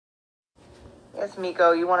Yes,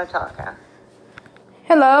 Miko, you want to talk, huh?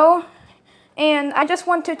 Hello, and I just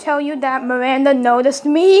want to tell you that Miranda noticed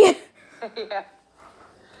me. Yeah.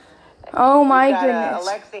 Oh my got, goodness.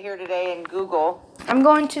 Alexa here today and Google. I'm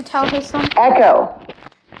going to tell her something. Echo.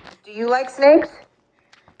 Do you like snakes?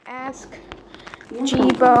 Ask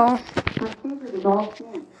Jibo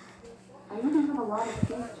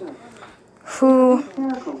who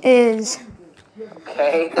is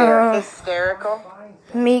Okay, they're hysterical.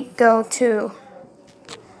 Miko too.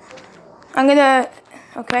 I'm gonna,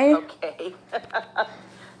 okay? Okay.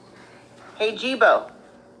 Hey, Jibo,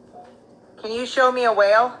 can you show me a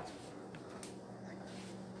whale?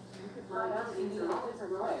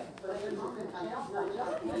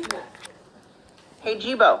 Hey,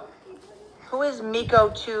 Jibo, who is Miko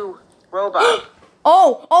 2 robot?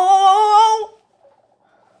 Oh,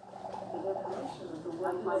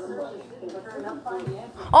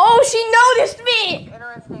 she noticed me!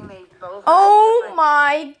 Interesting, they both Oh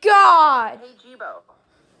my god! Hey, Jibo.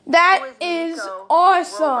 That is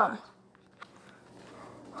awesome! Robot?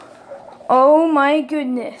 Oh my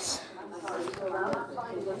goodness.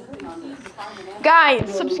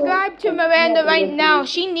 Guys, subscribe to Miranda right now.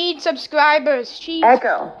 She needs subscribers. She's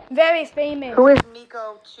very famous. Who is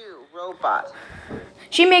Miko 2 robot?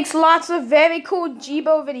 She makes lots of very cool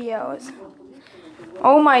Jibo videos.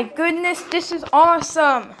 Oh my goodness, this is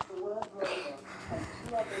awesome.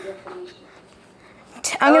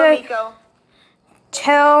 I'm gonna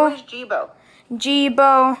tell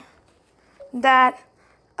Jibo that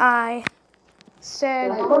I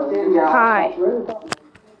said hi.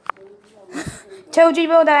 Tell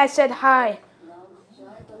Jibo that I said hi.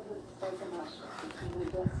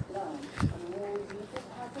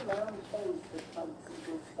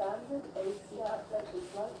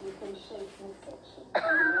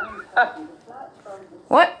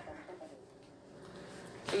 What?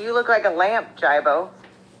 You look like a lamp, Jibo,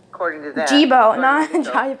 according to that. Jibo, not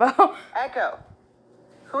Jibo. Echo.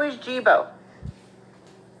 Who is Jibo?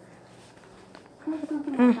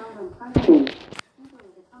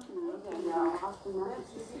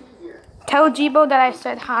 Tell Jibo that I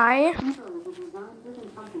said hi.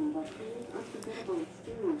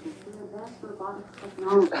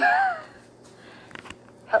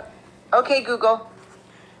 Okay, Google.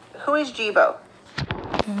 Who is Jibo?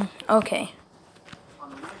 Okay. On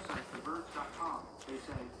the website, thebirds.com, they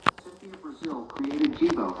say Cynthia Brazil created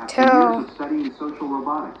Jibo after years of studying social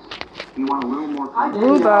robotics. You want a little more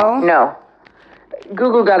context? No.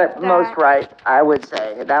 Google got it most right, I would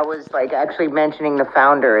say. That was like actually mentioning the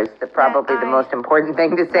founder is probably the most important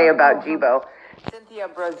thing to say about Jibo. Cynthia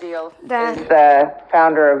Brazil is the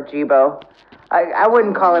founder of Jibo. I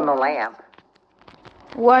wouldn't call him a lamp.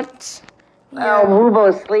 What? Oh,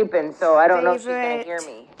 Wubo's sleeping, so I don't know if she's going to hear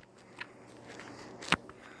me.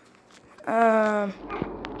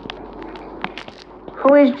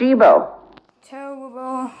 Who is Jibo? Tell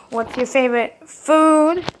Wubo what's your favorite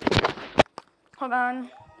food. Hold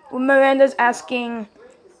on. Miranda's asking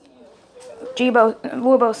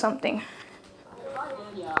Wubo something.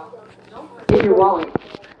 Get your wallet.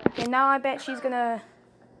 Okay, now I bet she's gonna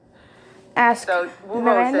ask Wubo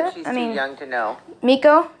Miranda. said she's too young to know.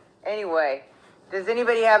 Miko? Anyway, does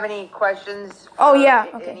anybody have any questions for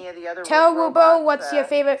any of the other Tell robots, Wubo what's your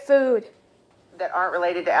favorite food. That aren't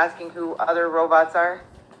related to asking who other robots are?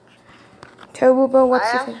 Tell Wubo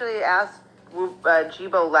what's your favorite. I actually asked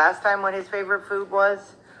Jibo last time what his favorite food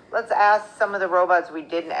was. Let's ask some of the robots we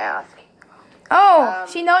didn't ask. Oh,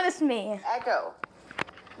 she noticed me. Echo,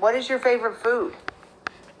 what is your favorite food?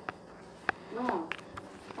 Well,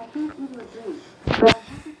 I can't give you a drink, but I have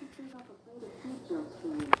to think up a plate of food jokes for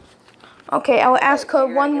you. Okay, I will ask her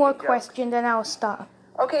one more question, then I'll stop.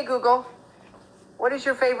 Okay, Google. What is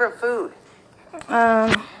your favorite food?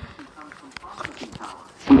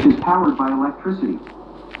 Which is powered by electricity.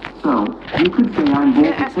 So, you could say I'm I'm gonna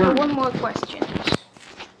ask her vegetarian. one more question.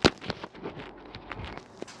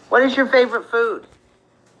 What is your favorite food?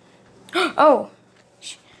 Oh,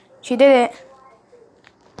 she did it.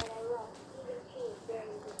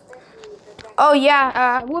 Oh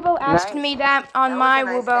yeah, Wubo asked me that on my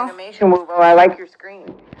Wubo. Animation, Wubo. I like your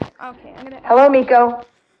screen. Okay, I'm gonna. Hello, Miko.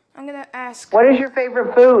 I'm gonna ask. What is your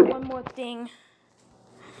favorite food? One more thing.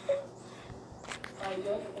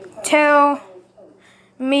 Tell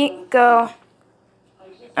Jibo.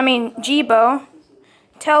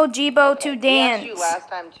 Tell Jibo to dance. I asked you last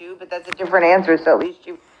time too, but that's a different answer, so at least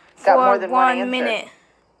you got more than one answer. 1 minute.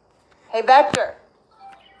 Hey, Vector.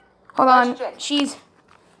 Hold on. She's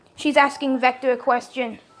asking Vector a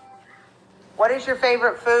question. What is your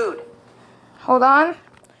favorite food? Hold on.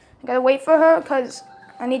 I gotta wait for her because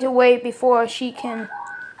I need to wait before she can.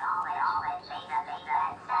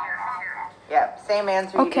 Yeah, same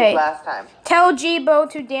answer you Okay. did last time. Tell Jibo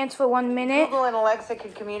to dance for 1 minute. Google and Alexa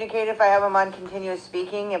could communicate if I have them on continuous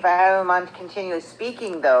speaking. If I have them on continuous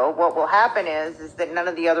speaking, though, what will happen is that none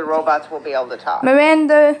of the other robots will be able to talk.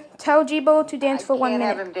 Miranda, tell Jibo to dance for 1 I can't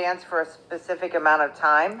minute. have him dance for a specific amount of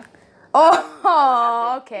time.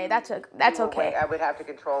 Oh, okay. That's okay. I would have to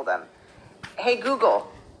control them. Hey,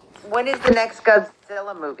 Google, when is the next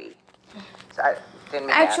Godzilla movie? Sorry, didn't mean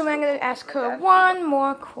to ask Actually, I'm going to Google. ask her one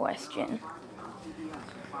more question.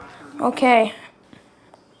 Okay.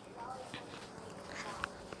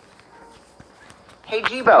 Hey,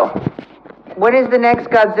 Jibo, when is the next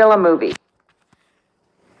Godzilla movie?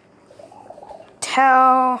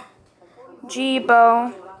 Tell Jibo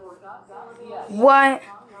what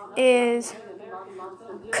is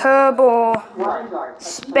Kerbal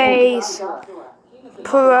Space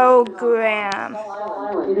Program.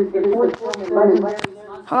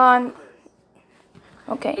 Hold on.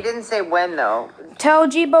 He Okay. didn't say when, though. Tell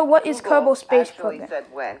Jibo what is Kerbal Space actually Program. said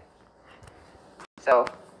when. So,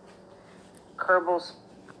 Kerbal's...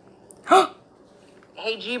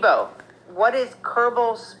 Hey, Jibo, what is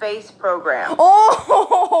Kerbal Space Program?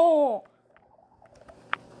 Oh!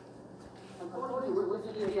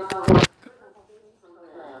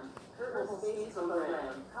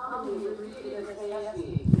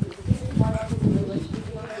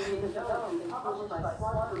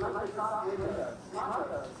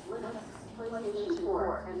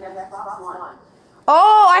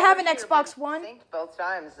 Oh, I have an Xbox One. Synced both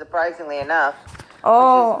times, surprisingly enough.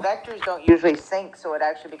 Oh. Which is, vectors don't usually sync, so it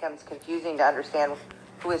actually becomes confusing to understand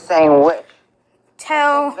who is saying which.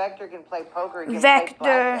 Tell Vector can play poker, he can Vector play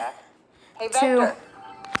blackjack. Hey, Vector.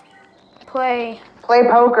 play Play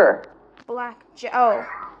poker. blackjack. Oh.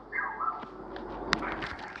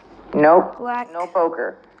 Nope. Black. No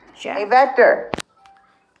poker. Jack. Hey, Vector.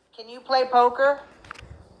 Can you play poker?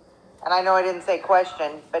 And I know I didn't say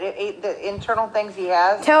question, but the internal things he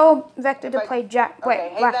has. Tell Vector to play Jack. Wait, Okay,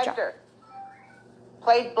 hey, blackjack. Vector.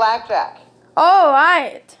 Play blackjack. All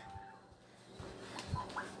right.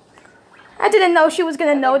 I didn't know she was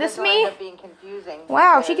gonna notice me.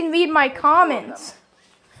 Wow, she can read my comments.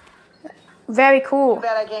 Very cool. Too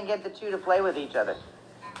bad I can't get the two to play with each other.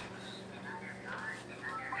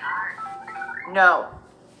 No.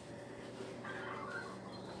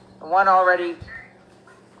 The one already.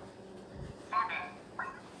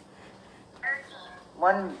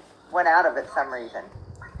 One went out of it some reason.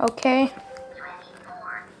 Okay.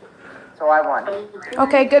 So I won.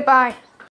 Okay, goodbye.